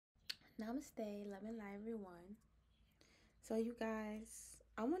Namaste, love and light, everyone. So, you guys,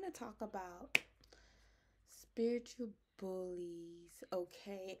 I want to talk about spiritual bullies,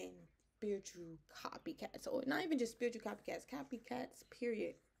 okay, and spiritual copycats, or not even just spiritual copycats,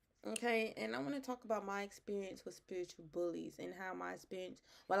 period. Okay, and I want to talk about my experience with spiritual bullies and how my experience,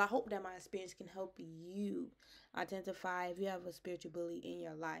 well, I hope that my experience can help you identify if you have a spiritual bully in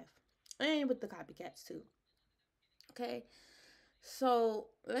your life and with the copycats too. Okay, so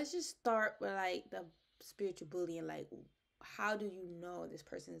let's just start with like the spiritual bully and like how do you know this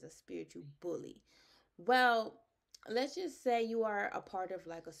person is a spiritual bully? Well, let's just say you are a part of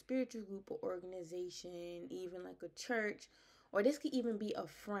like a spiritual group or organization, even like a church, or this could even be a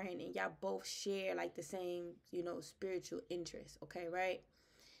friend and y'all both share like the same, spiritual interests, okay, right?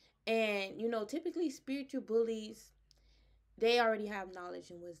 And typically spiritual bullies, they already have knowledge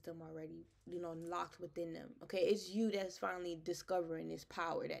and wisdom already, locked within them. Okay, it's you that's finally discovering this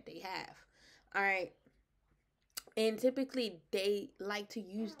power that they have. All right. And typically they like to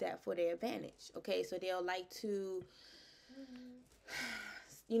use that for their advantage. Okay, so they'll like to,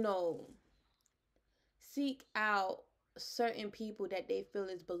 you know, seek out certain people that they feel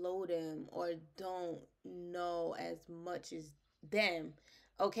is below them or don't know as much as them.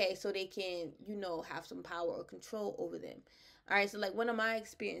 Okay, so they can, have some power or control over them. All right, so like one of my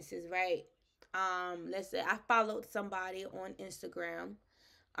experiences, right? Let's say I followed somebody on Instagram,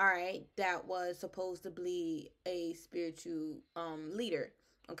 all right, that was supposedly a spiritual leader,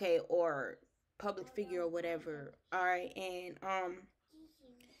 okay, or public figure or whatever. All right, and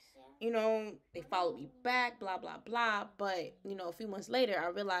they followed me back, blah, blah, blah. But, a few months later, I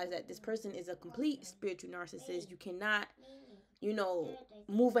realized that this person is a complete spiritual narcissist. You cannot, you know,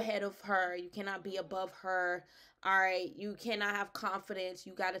 move ahead of her. You cannot be above her. All right. You cannot have confidence.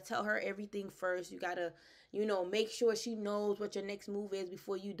 You got to tell her everything first. You got to, make sure she knows what your next move is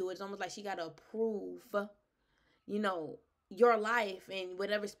before you do it. It's almost like she got to approve, you know, your life and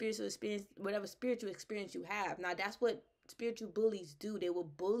whatever spiritual experience you have. Now, that's what spiritual bullies do. They will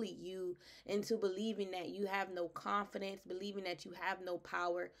bully you into believing that you have no confidence, believing that you have no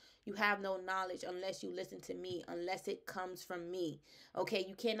power, you have no knowledge unless you listen to me, unless it comes from me. Okay,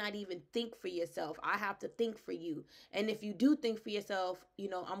 you cannot even think for yourself. I have to think for you. And if you do think for yourself,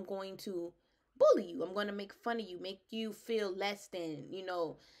 I'm going to bully you. I'm going to make fun of you, make you feel less than,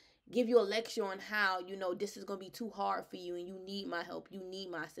 give you a lecture on how, this is going to be too hard for you and you need my help. You need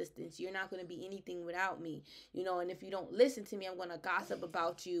my assistance. You're not going to be anything without me, and if you don't listen to me, I'm going to gossip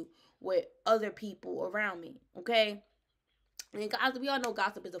about you with other people around me. Okay. And gossip, we all know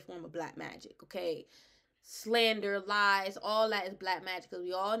gossip is a form of black magic. Okay. Slander, lies, all that is black magic because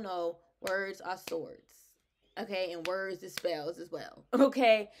we all know words are swords. Okay. And words is spells as well.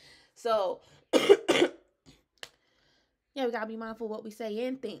 Okay. So, yeah, we got to be mindful of what we say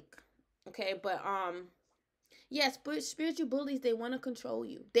and think. Okay, but yes, but spiritual bullies, they want to control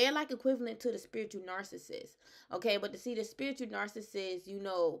you. They're like equivalent to the spiritual narcissist. Okay, but to see the spiritual narcissist,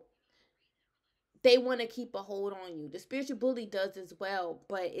 they want to keep a hold on you. The spiritual bully does as well,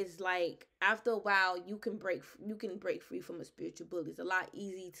 but it's like after a while you can break free from a spiritual bully. It's a lot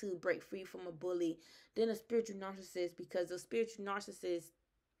easier to break free from a bully than a spiritual narcissist because the spiritual narcissist,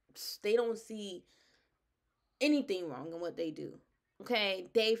 they don't see anything wrong in what they do. Okay,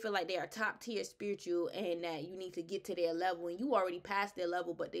 they feel like they are top tier spiritual and that you need to get to their level and you already passed their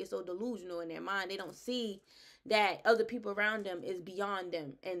level, but they're so delusional in their mind. They don't see that other people around them is beyond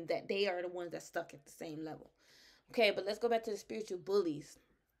them and that they are the ones that stuck at the same level. Okay, but let's go back to the spiritual bullies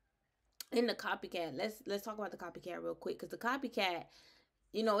and the copycat. Let's talk about the copycat real quick because the copycat,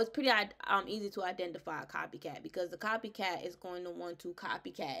 it's pretty easy to identify a copycat because the copycat is going to want to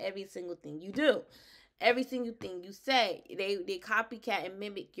copycat every single thing you do. Every single thing you say, they copycat and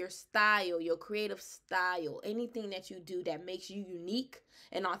mimic your style, your creative style. Anything that you do that makes you unique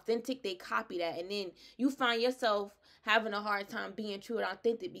and authentic, they copy that. And then you find yourself having a hard time being true and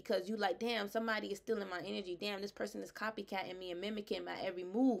authentic because you like, damn, somebody is stealing my energy. Damn, this person is copycatting me and mimicking my every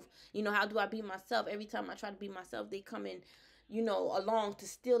move. How do I be myself? Every time I try to be myself, they come in, along to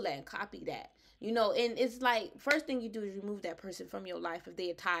steal that and copy that. And it's like, first thing you do is remove that person from your life if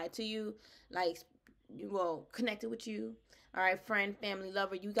they are tied to you, like, connected with you, all right, friend, family,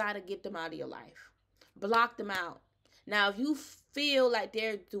 lover, you got to get them out of your life. Block them out. Now, if you feel like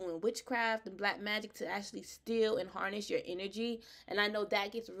they're doing witchcraft and black magic to actually steal and harness your energy, and I know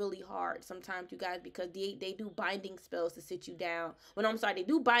that gets really hard sometimes, you guys, because they do binding spells to sit you down. Well, no, I'm sorry, they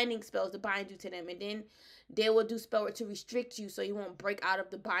do binding spells to bind you to them, and then they will do spell work to restrict you so you won't break out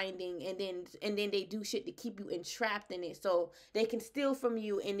of the binding, and then they do shit to keep you entrapped in it so they can steal from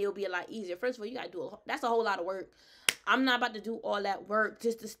you and it'll be a lot easier. First of all, you gotta that's a whole lot of work. I'm not about to do all that work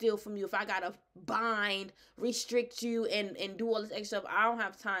just to steal from you. If I gotta bind, restrict you, and do all this extra stuff, I don't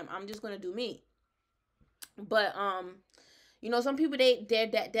have time. I'm just gonna do me. But you know, some people they're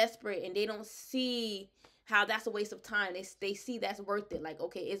that desperate and they don't see how that's a waste of time. They see that's worth it. Like,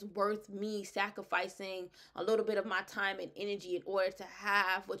 okay, it's worth me sacrificing a little bit of my time and energy in order to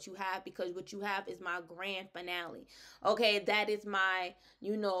have what you have, because what you have is my grand finale. Okay, that is my,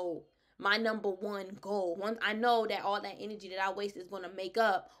 you know, my number one goal. Once I know that all that energy that I waste is going to make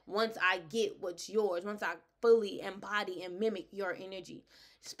up once I get what's yours, once I fully embody and mimic your energy.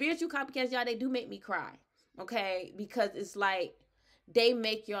 Spiritual copycats, y'all, they do make me cry. Okay, because it's like they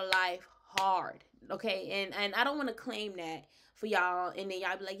make your life hard. Okay, and I don't want to claim that for y'all, and then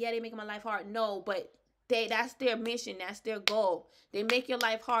y'all be like, yeah, they making my life hard. No, but that's their mission, that's their goal. They make your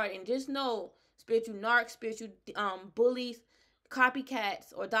life hard. And just know, spiritual narcs, spiritual bullies,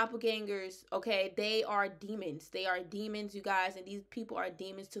 copycats, or doppelgangers, okay, they are demons. They are demons, you guys, and these people are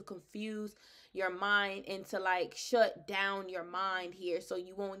demons to confuse your mind and to like shut down your mind here, so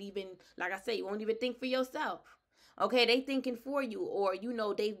you won't even, like I said, you won't even think for yourself. Okay, they thinking for you, or you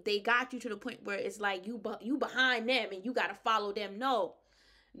know, they got you to the point where it's like you behind them and you got to follow them. No,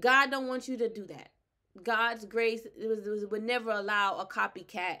 God don't want you to do that. God's grace would never allow a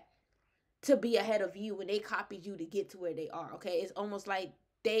copycat to be ahead of you when they copied you to get to where they are. Okay, it's almost like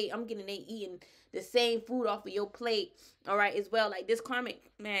they eating the same food off of your plate, all right, as well. Like this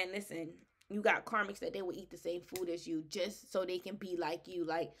karmic, man, listen, you got karmics that they will eat the same food as you just so they can be like you.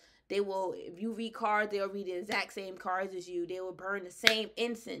 Like, they will, if you read cards, they'll read the exact same cards as you. They will burn the same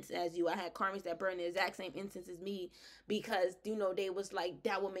incense as you. I had karmics that burn the exact same incense as me because, you know, they was like,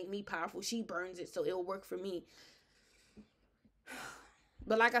 that will make me powerful. She burns it, so it'll work for me.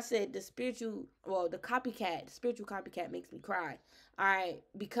 But like I said, the spiritual copycat makes me cry. All right,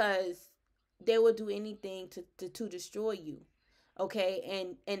 because they will do anything to destroy you.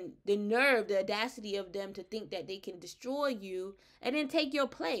 Okay, and the nerve, the audacity of them to think that they can destroy you and then take your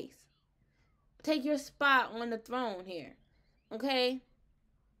place, take your spot on the throne here. Okay,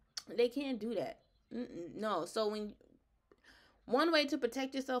 they can't do that. No. So one way to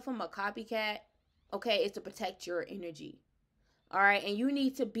protect yourself from a copycat, okay, is to protect your energy. All right, and you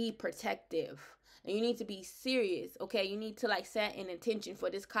need to be protective. And you need to be serious, okay? You need to like set an intention for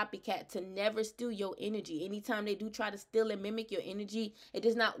this copycat to never steal your energy. Anytime they do try to steal and mimic your energy, it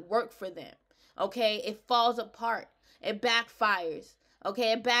does not work for them, okay? It falls apart. It backfires,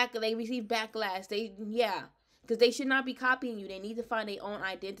 okay? They receive backlash. Because they should not be copying you. They need to find their own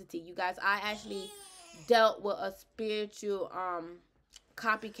identity. You guys, I actually dealt with a spiritual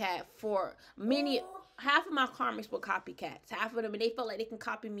copycat for half of my karmics were copycats. Half of them, and they felt like they can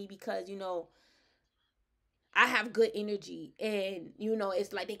copy me because, you know, I have good energy, and you know,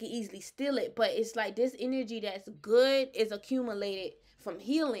 it's like they can easily steal it. But it's like this energy that's good is accumulated from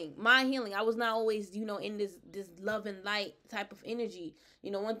healing, my healing. I was not always, you know, in this love and light type of energy.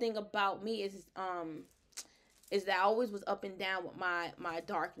 You know, one thing about me is that I always was up and down with my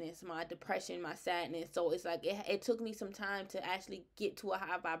darkness, my depression, my sadness. So it's like it took me some time to actually get to a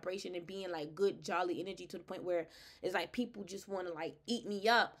high vibration and being like good, jolly energy, to the point where it's like people just want to like eat me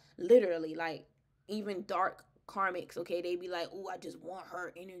up, literally. Like, even dark karmics, okay, they be like, oh, I just want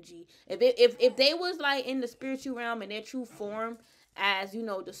her energy. If they was like in the spiritual realm in their true form, as you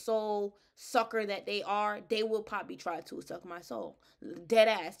know, the soul sucker that they are, they will probably try to suck my soul, dead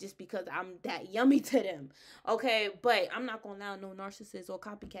ass, just because I'm that yummy to them. Okay, but I'm not gonna allow no narcissist or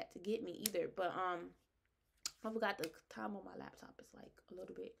copycat to get me either. But I forgot the time on my laptop. It's like a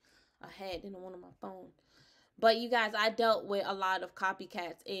little bit ahead than the one on my phone. But you guys, I dealt with a lot of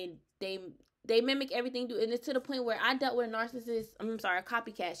copycats, and they mimic everything, and it's to the point where I dealt with a narcissist. I'm sorry, a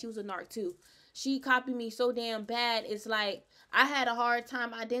copycat. She was a narc too. She copied me so damn bad. It's like I had a hard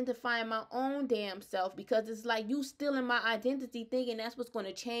time identifying my own damn self, because it's like you stealing my identity, thinking that's what's going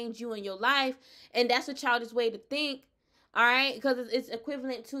to change you in your life, and that's a childish way to think. All right, because it's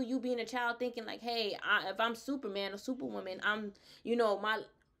equivalent to you being a child thinking like, hey, if I'm Superman or Superwoman, I'm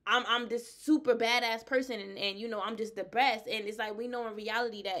this super badass person, and you know, I'm just the best. And it's like, we know in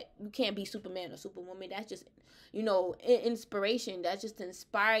reality that you can't be Superman or Superwoman. That's just, you know, inspiration. That's just to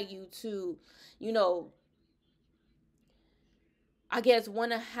inspire you to, you know, I guess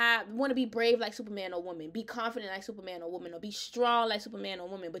want to be brave like Superman or woman, be confident like Superman or woman, or be strong like Superman or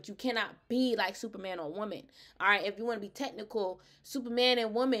woman. But you cannot be like Superman or woman. All right, if you want to be technical, Superman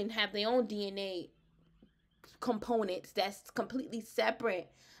and woman have their own DNA components that's completely separate,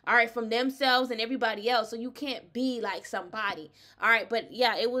 all right, from themselves and everybody else. So you can't be like somebody. All right, but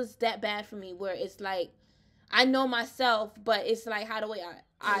yeah, it was that bad for me, where it's like I know myself, but it's like, how do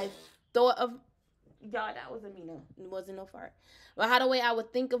I thought of Y'all, that wasn't me, no. It wasn't no fart. But how the way I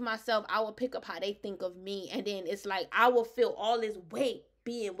would think of myself, I would pick up how they think of me. And then it's like I will feel all this weight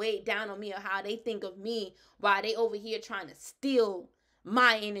being weighed down on me, or how they think of me while they over here trying to steal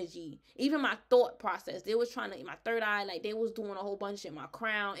my energy. Even my thought process. They was trying to, my third eye, like they was doing a whole bunch of shit. My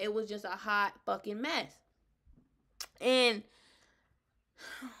crown. It was just a hot fucking mess. And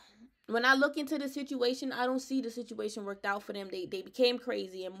when I look into the situation, I don't see the situation worked out for them. They became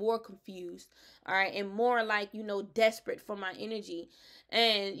crazy and more confused, all right, and more like, you know, desperate for my energy.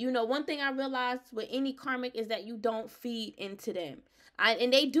 And, you know, one thing I realized with any karmic is that you don't feed into them.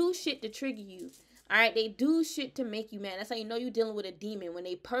 And they do shit to trigger you, all right? They do shit to make you mad. That's how you know you're dealing with a demon, when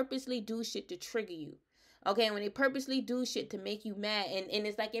they purposely do shit to trigger you. Okay, when they purposely do shit to make you mad. And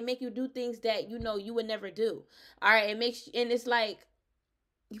it's like it make you do things that, you know, you would never do. All right, it makes, and it's like,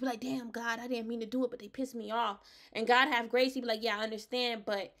 you be like, damn, God, I didn't mean to do it, but they pissed me off. And God have grace. He be like, yeah, I understand,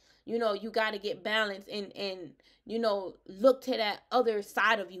 but, you know, you got to get balance and, you know, look to that other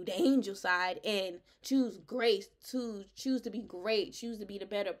side of you, the angel side, and choose grace, to choose to be great, choose to be the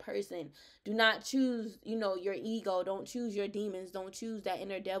better person. Do not choose, you know, your ego. Don't choose your demons. Don't choose that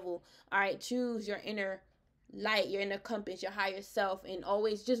inner devil. All right, choose your inner light, your inner compass, your higher self, and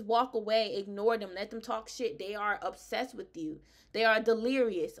always just walk away, ignore them, let them talk shit. They are obsessed with you. They are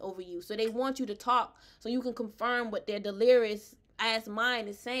delirious over you. So they want you to talk so you can confirm what their delirious ass mind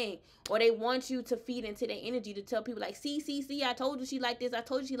is saying. Or they want you to feed into their energy to tell people like, see, I told you she like this, I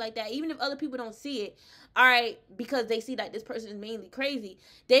told you she like that. Even if other people don't see it, all right, because they see like this person is mainly crazy,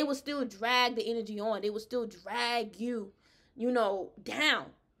 they will still drag the energy on. They will still drag you, you know, down.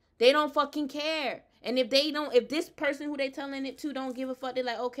 They don't fucking care. And if this person who they telling it to don't give a fuck, they're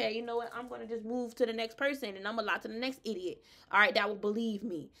like, okay, you know what? I'm going to just move to the next person and I'm going to lie to the next idiot. All right, that will believe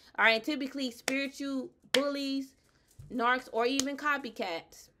me. All right, typically spiritual bullies, narcs, or even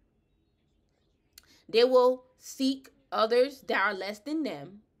copycats, they will seek others that are less than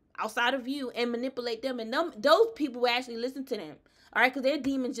them outside of you and manipulate them. And those people will actually listen to them. All right, because they're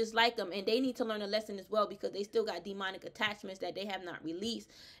demons just like them, and they need to learn a lesson as well because they still got demonic attachments that they have not released.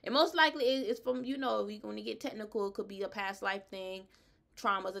 And most likely it's from, you know, we're going to get technical. It could be a past life thing,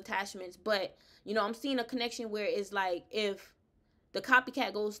 traumas, attachments. But, you know, I'm seeing a connection where it's like if the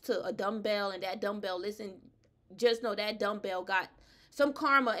copycat goes to a dumbbell and that dumbbell listen, just know that dumbbell got some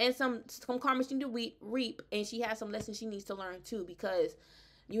karma and some karma she need to reap, and she has some lessons she needs to learn too, because,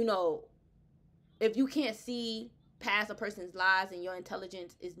 you know, if you can't see past a person's lies and your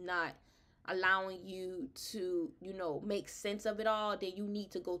intelligence is not allowing you to, you know, make sense of it all, then you need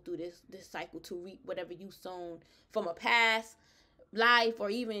to go through this cycle to reap whatever you sown from a past life or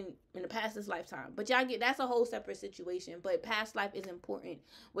even in the past this lifetime. But y'all get, that's a whole separate situation. But past life is important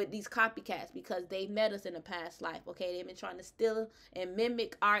with these copycats because they met us in a past life. Okay, they've been trying to steal and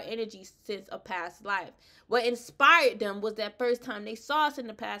mimic our energy since a past life. What inspired them was that first time they saw us in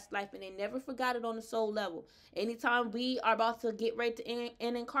the past life, and they never forgot it on the soul level. Anytime we are about to get ready to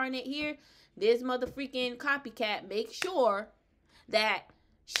incarnate here, this mother freaking copycat makes sure that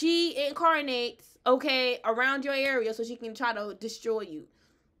she incarnates, okay, around your area so she can try to destroy you.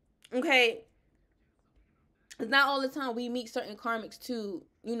 Okay, it's not all the time we meet certain karmics to,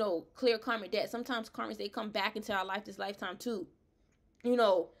 you know, clear karmic debt. Sometimes karmics, they come back into our life this lifetime too, you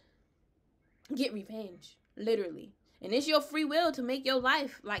know, get revenge, literally. And it's your free will to make your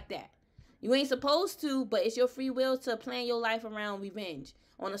life like that. You ain't supposed to, but it's your free will to plan your life around revenge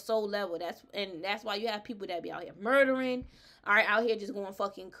on a soul level. That's why you have people that be out here murdering, all right, out here just going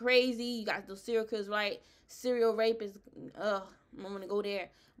fucking crazy. You got those serial killers, right? Serial rapists. I'm gonna go there.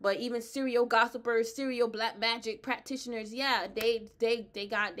 But even serial gossipers, serial black magic practitioners, yeah, they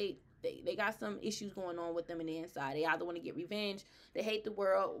got some issues going on with them in the inside. They either want to get revenge, they hate the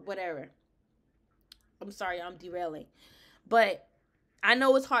world, whatever. I'm sorry, I'm derailing, but I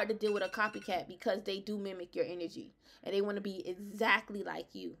know it's hard to deal with a copycat because they do mimic your energy and they want to be exactly like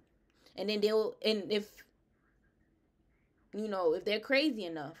you. And then if, you know, if they're crazy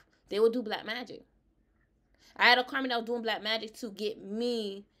enough, they will do black magic. I had a karmic that was doing black magic to get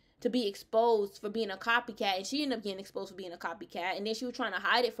me to be exposed for being a copycat, and she ended up getting exposed for being a copycat, and then she was trying to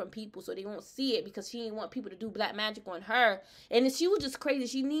hide it from people so they won't see it because she didn't want people to do black magic on her. And she was just crazy.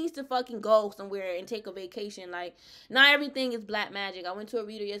 She needs to fucking go somewhere and take a vacation. Like, not everything is black magic. I went to a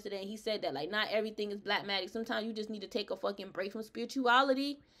reader yesterday and he said that, like, not everything is black magic. Sometimes you just need to take a fucking break from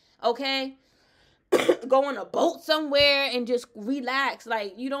spirituality, okay? Go on a boat somewhere and just relax.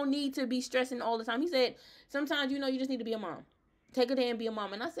 Like, you don't need to be stressing all the time. He said sometimes, you know, you just need to be a mom. Take a day and be a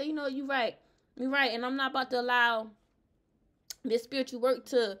mom. And I said, you know, you're right. You're right. And I'm not about to allow this spiritual work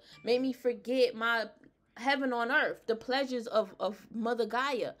to make me forget my heaven on earth, the pleasures of Mother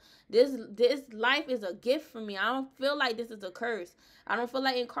Gaia. This life is a gift for me. I don't feel like this is a curse. I don't feel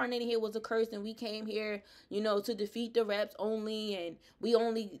like incarnating here was a curse and we came here, to defeat the reps only, and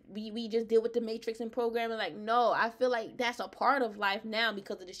we just deal with the matrix and programming. Like, no, I feel like that's a part of life now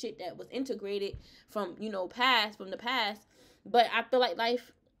because of the shit that was integrated from, from the past. But I feel like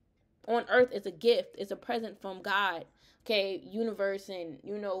life on earth is a gift. It's a present from God. Okay, universe, and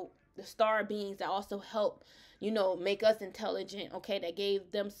the star beings that also help make us intelligent. Okay, that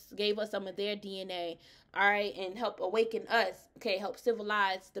gave us some of their DNA. All right, and help awaken us. Okay, help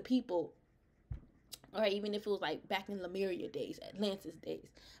civilize the people. All right, even if it was like back in Lemuria days, Atlantis days.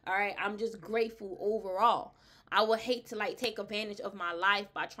 All right, I'm just grateful overall. I would hate to like take advantage of my life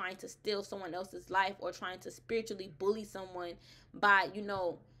by trying to steal someone else's life, or trying to spiritually bully someone by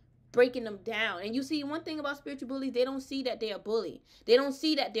breaking them down. And you see, one thing about spiritual bullies, they don't see that they're a bully. They don't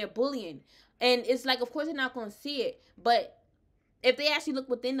see that they're bullying. And it's like, of course they're not going to see it, but if they actually look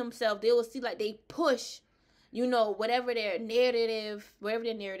within themselves, they will see like they push, whatever their narrative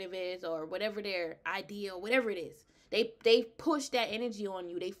is, or whatever their idea, whatever it is. They push that energy on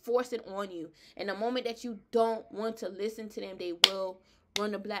you. They force it on you. And the moment that you don't want to listen to them, they will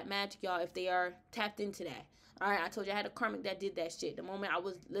run the black magic, y'all, if they are tapped into that. All right, I told you I had a karmic that did that shit. The moment I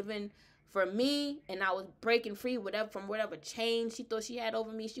was living for me and I was breaking free from whatever chain she thought she had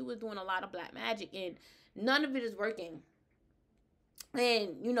over me, she was doing a lot of black magic, and none of it is working.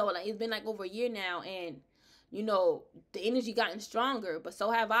 And, like, it's been like over a year now, and, the energy gotten stronger, but so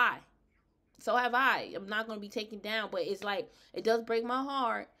have I. I'm not going to be taken down, but it's like, it does break my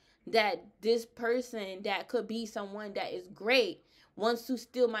heart that this person that could be someone that is great wants to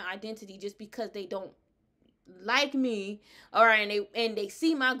steal my identity just because they don't like me. All right, and they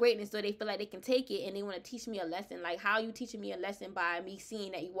see my greatness, so they feel like they can take it, and they want to teach me a lesson. Like, how you teaching me a lesson by me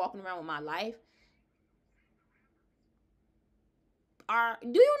seeing that you walking around with my life? Do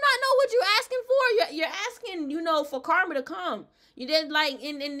you not know what you're asking for? You're asking, for karma to come. You did like,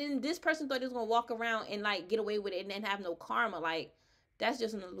 and this person thought they was gonna walk around and like get away with it and then have no karma. Like, that's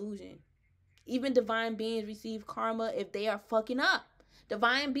just an illusion. Even divine beings receive karma if they are fucking up.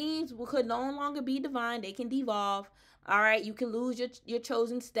 Divine beings could no longer be divine. They can devolve. All right, you can lose your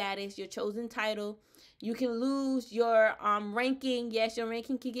chosen status, your chosen title. You can lose your ranking. Yes, your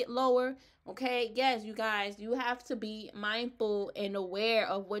ranking can get lower. Okay, yes, you guys, you have to be mindful and aware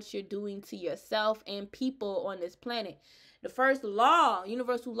of what you're doing to yourself and people on this planet. The first law,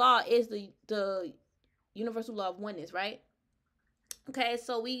 universal law, is the universal law of oneness, right? Okay,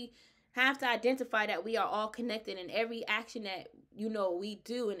 so we have to identify that we are all connected, in every action that we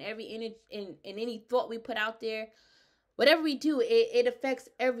do, and every in any thought we put out there, whatever we do, it affects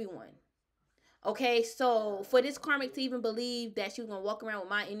everyone. Okay, so for this karmic to even believe that she was gonna walk around with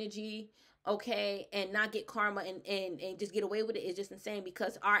my energy, okay, and not get karma and just get away with it is just insane,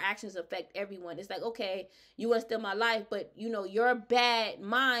 because our actions affect everyone. It's like, okay, you want to steal my life, but your bad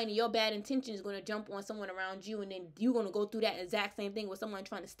mind, your bad intention is going to jump on someone around you, and then you're going to go through that exact same thing with someone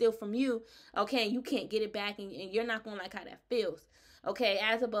trying to steal from you, okay, and you can't get it back, and you're not going to like how that feels. Okay,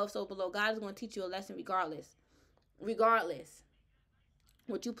 as above, so below. God is going to teach you a lesson regardless.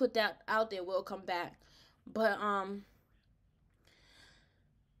 What you put that out there will come back. But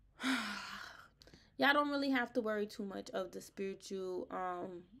y'all don't really have to worry too much of the spiritual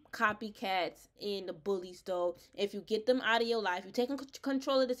copycats and the bullies, though. If you get them out of your life, you take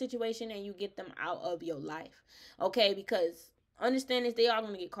control of the situation and you get them out of your life. Okay, because understand this, they are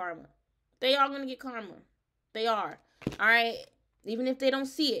going to get karma. They are. All right, even if they don't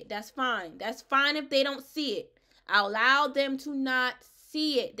see it, that's fine. That's fine if they don't see it. Allow them to not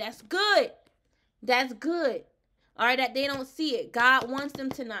see it. That's good. All right, that they don't see it. God wants them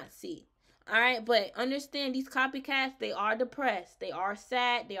to not see. All right, but understand, these copycats, they are depressed. They are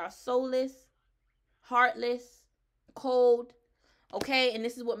sad. They are soulless, heartless, cold. Okay, and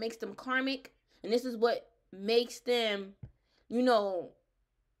this is what makes them karmic. And this is what makes them,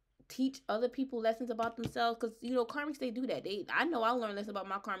 teach other people lessons about themselves. Because, karmics, they do that. I know I learned lessons about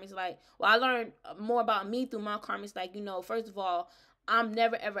my karmics. Like, I learned more about me through my karmics. Like, first of all, I'm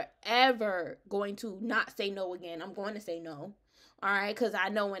never, ever, ever going to not say no again. I'm going to say no. All right, because I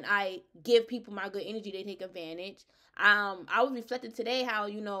know when I give people my good energy, they take advantage. I was reflecting today how,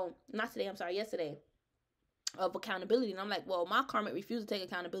 yesterday, of accountability. And I'm like, well, my karmic refused to take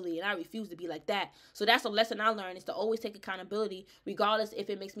accountability, and I refuse to be like that. So that's a lesson I learned, is to always take accountability, regardless if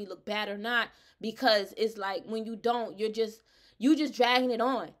it makes me look bad or not. Because it's like, when you don't, you just dragging it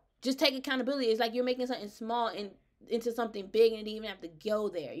on. Just take accountability. It's like you're making something small into something big, and you didn't even have to go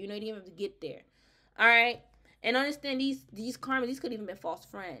there. You didn't even have to get there. All right. And understand, these karmas, these could even be false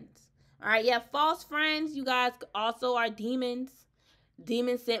friends. All right, yeah, false friends, you guys also are demons.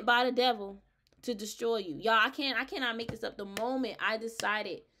 Demons sent by the devil to destroy you. Y'all, I cannot make this up. The moment I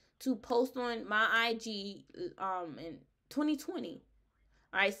decided to post on my IG in 2020,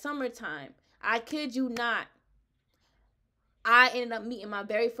 all right, summertime, I kid you not, I ended up meeting my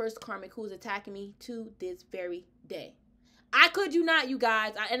very first karmic who's attacking me to this very day. I could you not, you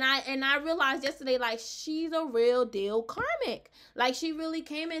guys. I realized yesterday, like, she's a real deal karmic. Like, she really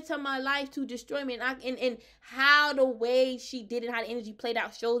came into my life to destroy me. And how the way she did it, how the energy played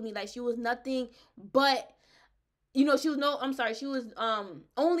out shows me, like, she was nothing but, she was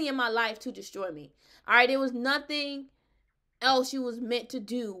only in my life to destroy me. All right, there was nothing else she was meant to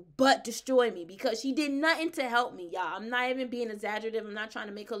do but destroy me, because she did nothing to help me, y'all. I'm not even being exaggerative. I'm not trying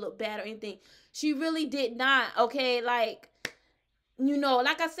to make her look bad or anything. She really did not, okay? Like,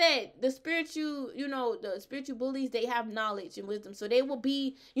 like I said, the spiritual bullies, they have knowledge and wisdom. So they will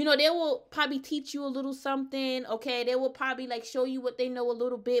be, they will probably teach you a little something, okay? They will probably, like, show you what they know a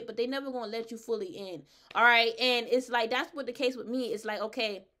little bit, but they never gonna let you fully in, all right? And it's like, that's what the case with me. It's like,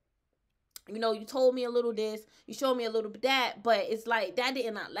 okay, you told me a little this, you showed me a little bit that, but it's like, that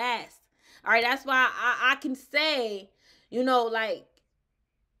did not last, all right? That's why I can say, like,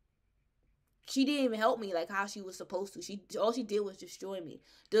 she didn't even help me like how she was supposed to. All she did was destroy me.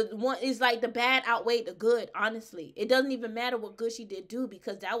 The one is like, the bad outweighed the good, honestly. It doesn't even matter what good she did do,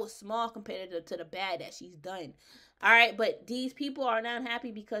 because that was small compared to the bad that she's done. All right, but these people are not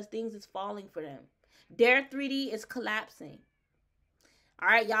happy because things is falling for them. Their 3D is collapsing. All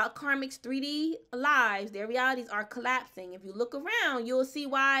right, y'all, karmics 3D lives, their realities are collapsing. If you look around, you'll see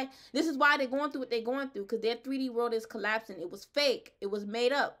why. This is why they're going through what they're going through, because their 3D world is collapsing. It was fake. It was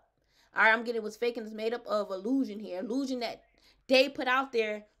made up. All right, it was fake, and it's made up of illusion here. Illusion that they put out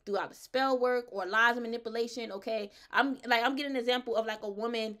there throughout the spell work or lies and manipulation, okay? I'm getting an example of, like, a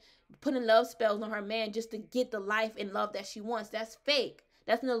woman putting love spells on her man just to get the life and love that she wants. That's fake.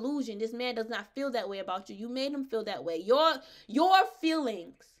 That's an illusion. This man does not feel that way about you. You made him feel that way. Your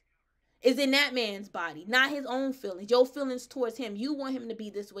feelings is in that man's body, not his own feelings. Your feelings towards him. You want him to be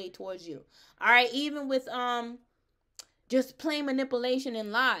this way towards you. All right, even with just plain manipulation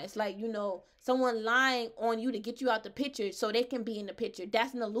and lies, like, someone lying on you to get you out the picture so they can be in the picture.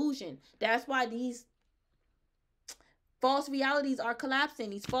 That's an illusion. That's why these false realities are collapsing.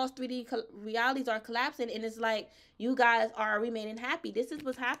 These false 3D realities are collapsing, and it's like, you guys are remaining happy. This is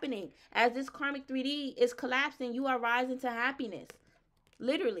what's happening. As this karmic 3D is collapsing, you are rising to happiness.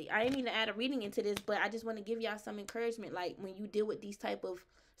 Literally. I didn't mean to add a reading into this, but I just want to give y'all some encouragement. Like, when you deal with these type of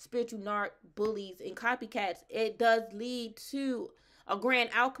spiritual narc bullies and copycats, it does lead to a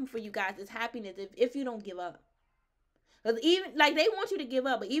grand outcome for you guys. It's happiness if you don't give up. Because even, like, they want you to give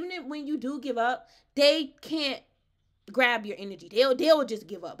up, but even when you do give up, they can't grab your energy. They'll just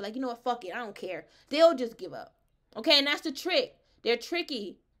give up. Like, you know what, fuck it, I don't care. They'll just give up. Okay, and that's the trick. They're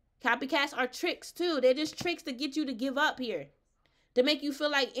tricky. Copycats are tricks too. They're just tricks to get you to give up here, to make you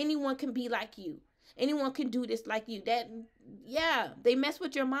feel like anyone can be like you. Anyone can do this like you. They mess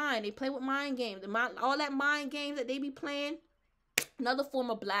with your mind. They play with mind games. All that mind games that they be playing, another form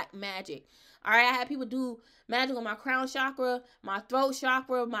of black magic. All right, I had people do magic on my crown chakra, my throat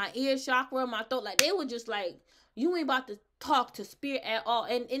chakra, my ear chakra, my throat. Like, they were just like, you ain't about to talk to spirit at all.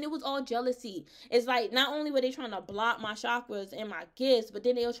 And it was all jealousy. It's like, not only were they trying to block my chakras and my gifts, but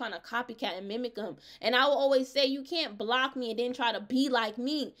then they were trying to copycat and mimic them. And I will always say, you can't block me and then try to be like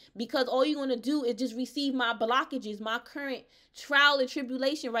me, because all you're going to do is just receive my blockages, my current trial and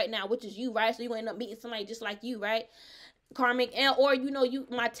tribulation right now, which is you, right? So you're going to end up meeting somebody just like you, right? Karmic, or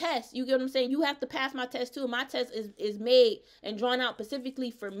my test, you get what I'm saying? You have to pass my test too. My test is made and drawn out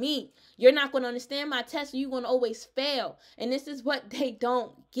specifically for me. You're not going to understand my test, so you're going to always fail. And this is what they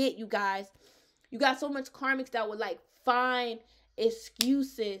don't get, you guys. You got so much karmics that would, like, find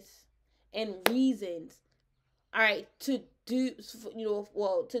excuses and reasons, all right, to do,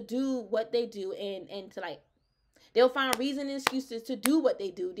 to do what they do, and to, like, they'll find reason and excuses to do what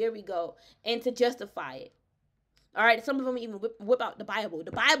they do. There we go. And to justify it. All right, some of them even whip out the Bible.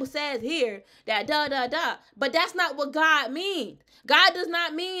 The Bible says here that but that's not what God means. God does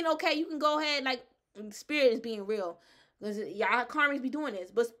not mean, okay, you can go ahead, like, spirit is being real. Because y'all karmics be doing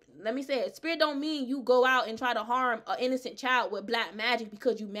this. But let me say it, spirit don't mean you go out and try to harm an innocent child with black magic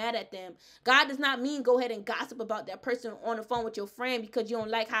because you mad at them. God does not mean go ahead and gossip about that person on the phone with your friend because you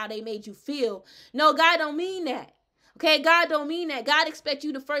don't like how they made you feel. No, God don't mean that. Okay, God don't mean that. God expects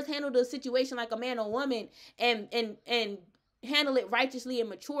you to first handle the situation like a man or woman and handle it righteously and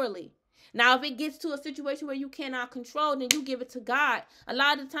maturely. Now, if it gets to a situation where you cannot control, then you give it to God. A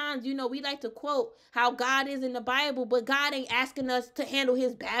lot of times, you know, we like to quote how God is in the Bible, but God ain't asking us to handle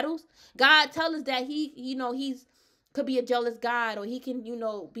his battles. God tells us that he, you know, he's could be a jealous God, or he can, you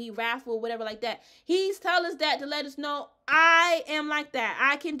know, be wrathful, whatever like that. He's telling us that to let us know, I am like that.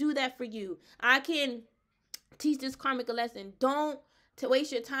 I can do that for you. I can teach this karmic lesson. Don't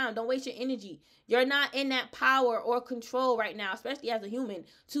waste your time. Don't waste your energy. You're not in that power or control right now, especially as a human,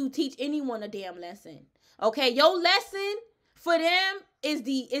 to teach anyone a damn lesson. Okay, your lesson for them is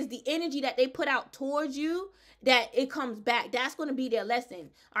the energy that they put out towards you, that it comes back. That's going to be their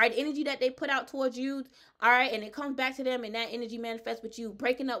lesson. All right, the energy that they put out towards you, all right, and it comes back to them, and that energy manifests with you,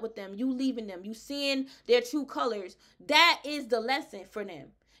 breaking up with them, you leaving them, you seeing their true colors. That is the lesson for them.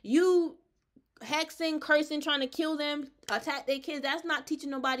 You hexing, cursing, trying to kill them, attack their kids, that's not teaching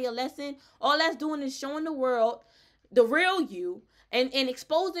nobody a lesson. All that's doing is showing the world the real you, and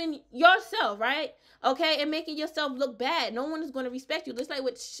exposing yourself, right? Okay, and making yourself look bad. No one is going to respect you. Just like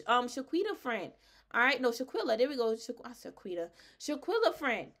with Shaquita friend. All right, no, Shaquilla. There we go. Shaquilla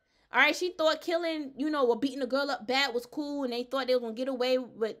friend. All right, she thought killing, you know, or beating a girl up bad was cool, and they thought they were going to get away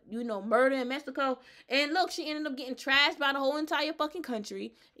with, you know, murder in Mexico. And look, she ended up getting trashed by the whole entire fucking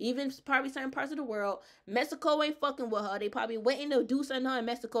country, even probably certain parts of the world. Mexico ain't fucking with her. They probably waiting to do something to her in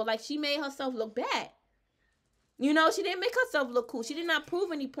Mexico. Like, she made herself look bad. You know, she didn't make herself look cool. She did not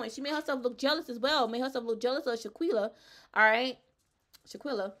prove any point. She made herself look jealous as well. Made herself look jealous of Shaquilla. All right.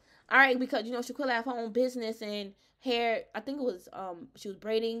 Shaquilla. All right, because, you know, Shaquilla had her own business and hair. I think it was, she was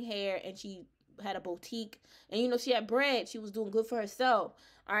braiding hair, and she had a boutique. And, you know, she had bread. She was doing good for herself.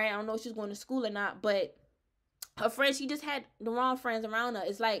 All right, I don't know if she's going to school or not, but her friends, she just had the wrong friends around her.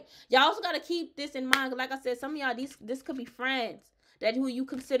 It's like, y'all also got to keep this in mind. Like I said, some of y'all, this could be friends that who you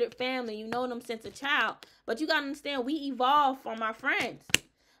considered family. You know them since a child. But you got to understand, we evolve from our friends.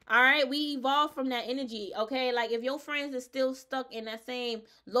 All right, we evolve from that energy, okay? Like, if your friends is still stuck in that same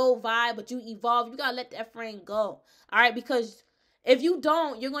low vibe, but you evolve, you gotta let that friend go, all right? Because if you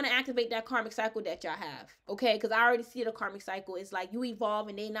don't, you're gonna activate that karmic cycle that y'all have, okay? Because I already see the karmic cycle. It's like you evolve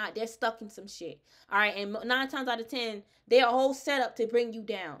and they're stuck in some shit, all right? And 9 times out of 10, they're a whole setup to bring you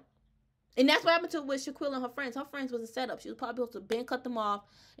down. And that's what happened to with Shaquilla and her friends. Her friends was a setup. She was probably supposed to been cut them off,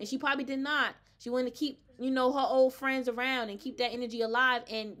 and she probably did not. She wanted to keep, you know, her old friends around and keep that energy alive.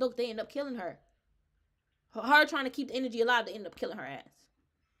 And look, they end up killing her. Her trying to keep the energy alive, they end up killing her ass.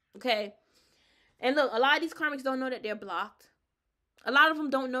 Okay? And look, a lot of these karmics don't know that they're blocked. A lot of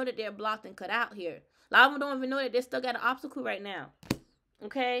them don't know that they're blocked and cut out here. A lot of them don't even know that they're stuck at an obstacle right now.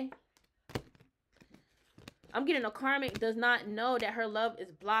 Okay? I'm getting a karmic does not know that her love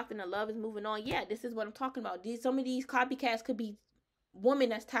is blocked and her love is moving on. Yeah, this is what I'm talking about. Some of these copycats could be woman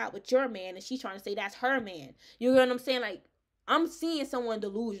that's tied with your man, and she's trying to say that's her man. You know what I'm saying? Like, I'm seeing someone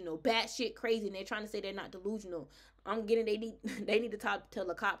delusional, batshit crazy, and they're trying to say they're not delusional. I'm getting they need to tell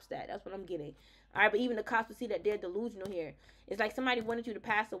the cops that. That's what I'm getting. All right, but even the cops will see that they're delusional here. It's like somebody wanted you to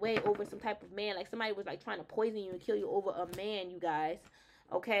pass away over some type of man. Like somebody was like trying to poison you and kill you over a man, you guys.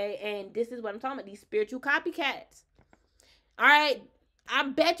 Okay, and this is what I'm talking about, these spiritual copycats. All right, I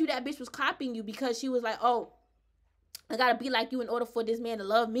bet you that bitch was copying you because she was like, oh, I gotta be like you in order for this man to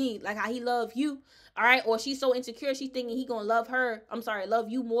love me, like how he loved you. All right, or she's so insecure, she's thinking he gonna love her. I'm sorry, love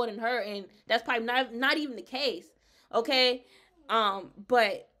you more than her, and that's probably not even the case. Okay,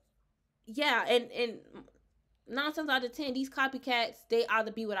 but yeah, and 9 times out of 10, these copycats, they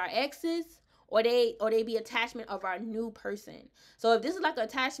either be with our exes, or they be attachment of our new person. So if this is like an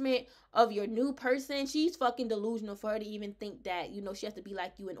attachment of your new person, she's fucking delusional for her to even think that, you know, she has to be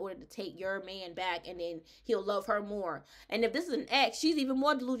like you in order to take your man back and then he'll love her more. And if this is an ex, she's even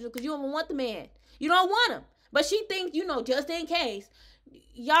more delusional because you don't even want the man. You don't want him. But she thinks, you know, just in case.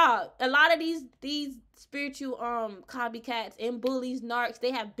 Y'all, a lot of these spiritual copycats and bullies, narcs,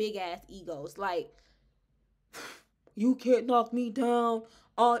 they have big ass egos. Like, you can't knock me down.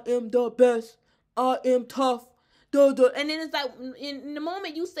 I am the best. I am tough. And then it's like, in the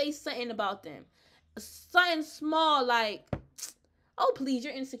moment you say something about them, something small like, oh, please,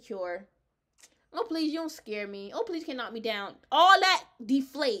 you're insecure. Oh, please, you don't scare me. Oh, please, you can't knock me down. All that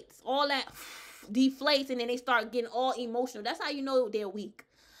deflates. All that deflates, and then they start getting all emotional. That's how you know they're weak.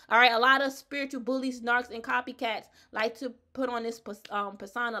 All right, a lot of spiritual bullies, narcs, and copycats like to put on this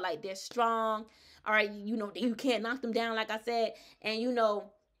persona like they're strong. All right, you know, you can't knock them down, like I said, and you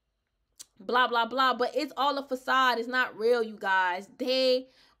know, blah, blah, blah. But it's all a facade. It's not real, you guys. They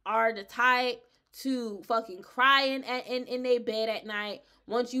are the type to fucking crying in their bed at night.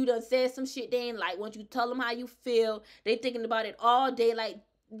 Once you done said some shit they ain't like, once you tell them how you feel, they thinking about it all day. Like,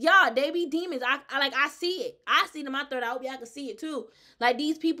 y'all, they be demons. I see it. I see them. I thought I hope y'all can see it too. Like,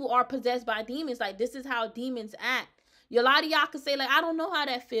 these people are possessed by demons. Like, this is how demons act. A lot of y'all can say, like, I don't know how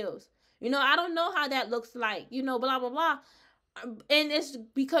that feels. You know, I don't know how that looks like. You know, blah, blah, blah. And it's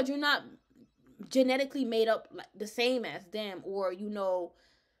because you're not genetically made up like the same as them, or, you know,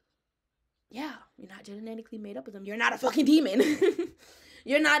 yeah, you're not genetically made up as them. You're not a fucking demon.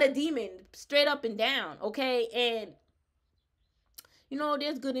 You're not a demon, straight up and down, okay? And, you know,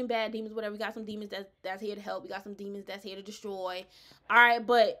 there's good and bad demons, whatever. We got some demons that's here to help. We got some demons that's here to destroy. All right,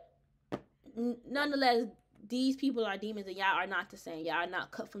 but nonetheless, these people are demons, and y'all are not the same. Y'all are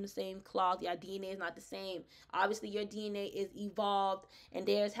not cut from the same cloth. Y'all DNA is not the same. Obviously, your DNA is evolved, and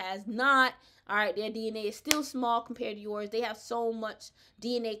theirs has not. All right, their DNA is still small compared to yours. They have so much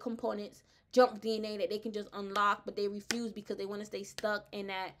DNA components, junk DNA, that they can just unlock, but they refuse because they want to stay stuck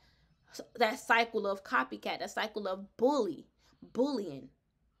in that cycle of copycat, that cycle of bullying.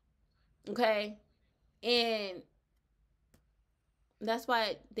 Okay? And that's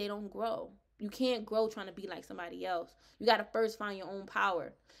why they don't grow. You can't grow trying to be like somebody else. You got to first find your own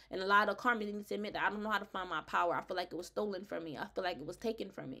power. And a lot of karma need to admit that I don't know how to find my power. I feel like it was stolen from me. I feel like it was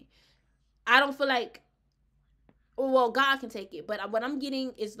taken from me. I don't feel like, well, God can take it. But what I'm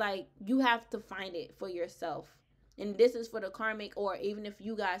getting is, like, you have to find it for yourself. And this is for the karmic, or even if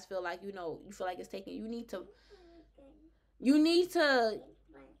you guys feel like, you know, you feel like it's taken, you need to,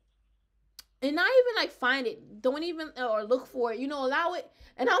 and not even like find it. Don't even, or look for it. You know, allow it.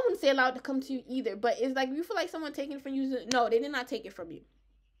 And I wouldn't say allow it to come to you either. But it's like, you feel like someone taking it from you. No, they did not take it from you.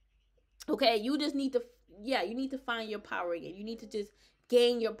 Okay, you just need to, you need to find your power again. You need to just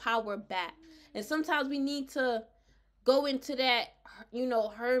gain your power back. And sometimes we need to go into that, you know,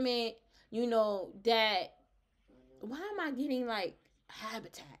 hermit, you know, that, why am I getting like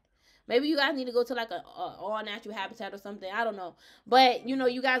habitat? Maybe you guys need to go to like a all natural habitat or something. I don't know. But, you know,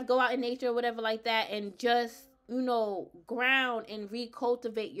 you guys go out in nature or whatever like that, and just, you know, ground and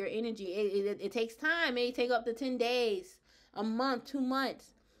recultivate your energy. It takes time. It may take up to 10 days, a month, 2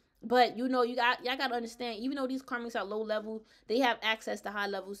 months. But, you know, y'all got to understand, even though these karmics are low level, they have access to high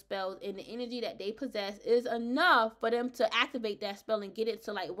level spells, and the energy that they possess is enough for them to activate that spell and get it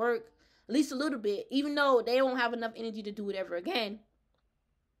to like work at least a little bit, even though they won't have enough energy to do it ever again.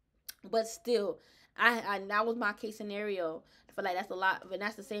 But still, I that was my case scenario. I feel like that's a lot, but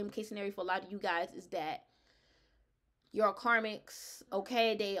that's the same case scenario for a lot of you guys, is that your karmics,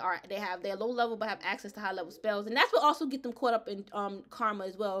 okay, they're low level but have access to high level spells, and that's what also get them caught up in karma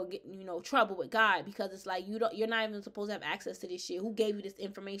as well, getting, you know, trouble with God, because it's like you're not even supposed to have access to this shit. Who gave you this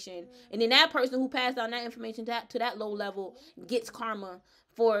information? And then that person who passed down that information to that low level gets karma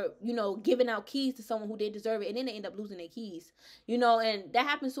for, you know, giving out keys to someone who didn't deserve it, and then they end up losing their keys, you know. And that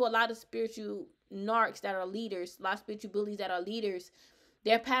happens to a lot of spiritual narcs that are leaders, a lot of spiritual bullies that are leaders.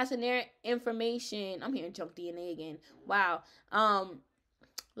 They're passing their information. I'm hearing junk DNA again. Wow. A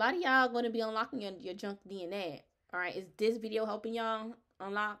lot of y'all going to be unlocking your junk DNA. All right. Is this video helping y'all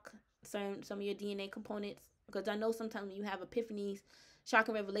unlock some of your DNA components? Because I know sometimes when you have epiphanies,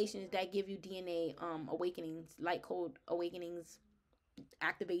 shocking revelations, that give you DNA awakenings, light code awakenings,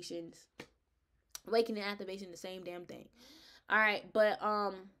 activations. Awakening and activation, the same damn thing. All right. But,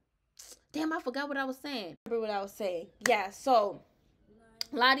 damn, I forgot what I was saying. Remember what I was saying. Yeah, so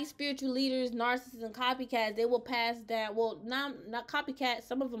a lot of these spiritual leaders, narcissists, and copycats, they will pass that. Well, not copycats.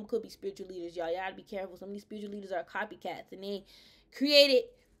 Some of them could be spiritual leaders, y'all. Y'all gotta be careful. Some of these spiritual leaders are copycats, and they created,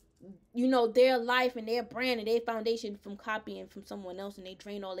 you know, their life and their brand and their foundation from copying from someone else, and they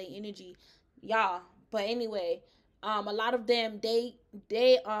drain all their energy, y'all. But anyway, a lot of them, they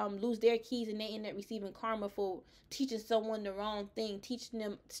lose their keys, and they end up receiving karma for teaching someone the wrong thing, teaching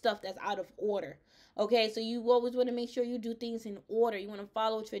them stuff that's out of order. Okay, so you always want to make sure you do things in order. You want to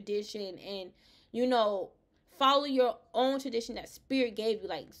follow tradition, and, you know, follow your own tradition that Spirit gave you.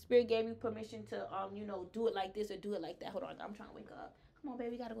 Like, Spirit gave you permission to, you know, do it like this or do it like that. Hold on, I'm trying to wake up. Come on,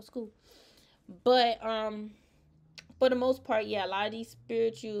 baby, gotta go to school. But, for the most part, yeah, a lot of these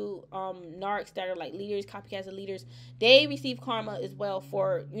spiritual narcs that are like leaders, copycats of leaders, they receive karma as well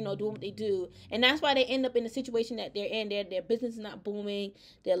for, you know, doing what they do. And that's why they end up in the situation that they're in. Their business is not booming.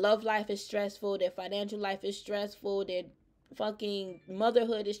 Their love life is stressful. Their financial life is stressful. Their fucking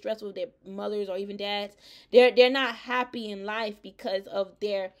motherhood is stressful. Their mothers or even dads, they're not happy in life because of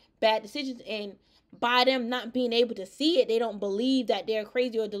their bad decisions. And by them not being able to see it, they don't believe that they're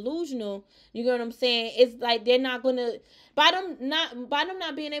crazy or delusional. You know what I'm saying? It's like they're not gonna, by them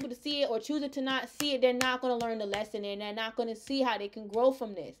not being able to see it or choosing to not see it, they're not gonna learn the lesson, and they're not gonna see how they can grow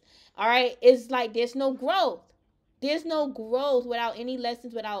from this. All right, it's like there's no growth. There's no growth without any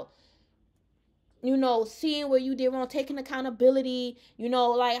lessons, without you know, seeing where you did wrong, taking accountability. You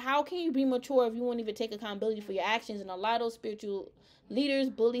know, like, how can you be mature if you won't even take accountability for your actions? And a lot of those spiritual leaders,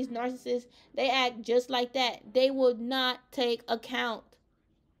 bullies, narcissists, they act just like that. They will not take account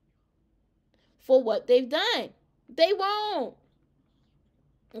for what they've done. They won't.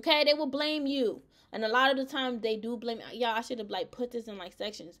 Okay, they will blame you. And a lot of the time they do blame. Yeah, I should have like put this in like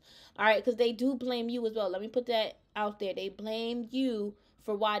sections. All right, because they do blame you as well. Let me put that out there. They blame you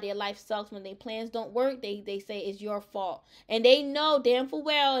for why their life sucks. When their plans don't work, they say it's your fault. And they know damn full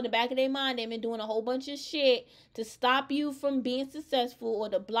well in the back of their mind they've been doing a whole bunch of shit to stop you from being successful, or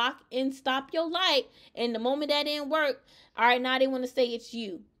to block and stop your light. And the moment that didn't work, all right, now they want to say it's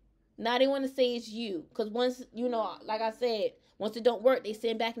you. Now they want to say it's you. Because once, you know, like I said, once it don't work, they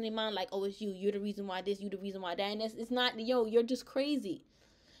send back in their mind like, oh, it's you. You're the reason why this. You're the reason why that. And it's not, yo, you're just crazy.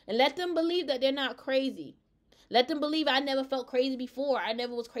 And let them believe that they're not crazy. Let them believe I never felt crazy before. I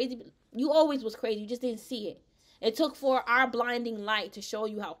never was crazy. You always was crazy. You just didn't see it. It took for our blinding light to show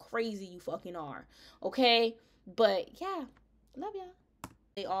you how crazy you fucking are. Okay? But, yeah. Love y'all.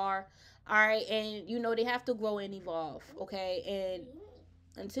 They are. All right? And, you know, they have to grow and evolve. Okay? And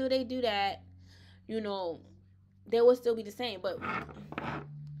until they do that, you know, they will still be the same. But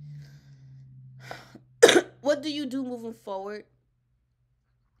what do you do moving forward,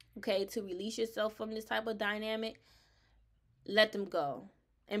 okay, to release yourself from this type of dynamic? Let them go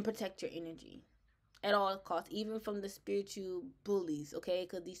and protect your energy at all costs, even from the spiritual bullies, okay?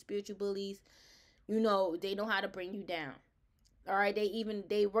 Because these spiritual bullies, you know, they know how to bring you down. All right,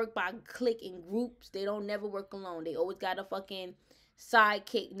 they work by clique in groups. They don't never work alone. They always got a fucking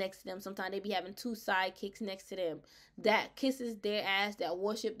sidekick next to them. Sometimes they be having two sidekicks next to them that kisses their ass, that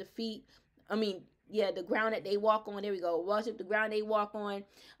worship the feet. I mean, yeah, the ground that they walk on. There we go. Worship the ground they walk on.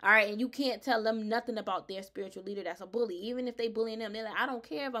 All right, and you can't tell them nothing about their spiritual leader that's a bully. Even if they bullying them, they're like, I don't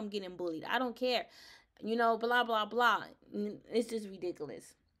care if I'm getting bullied. I don't care. You know, blah, blah, blah. It's just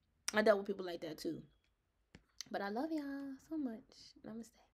ridiculous. I dealt with people like that too. But I love y'all so much. Namaste.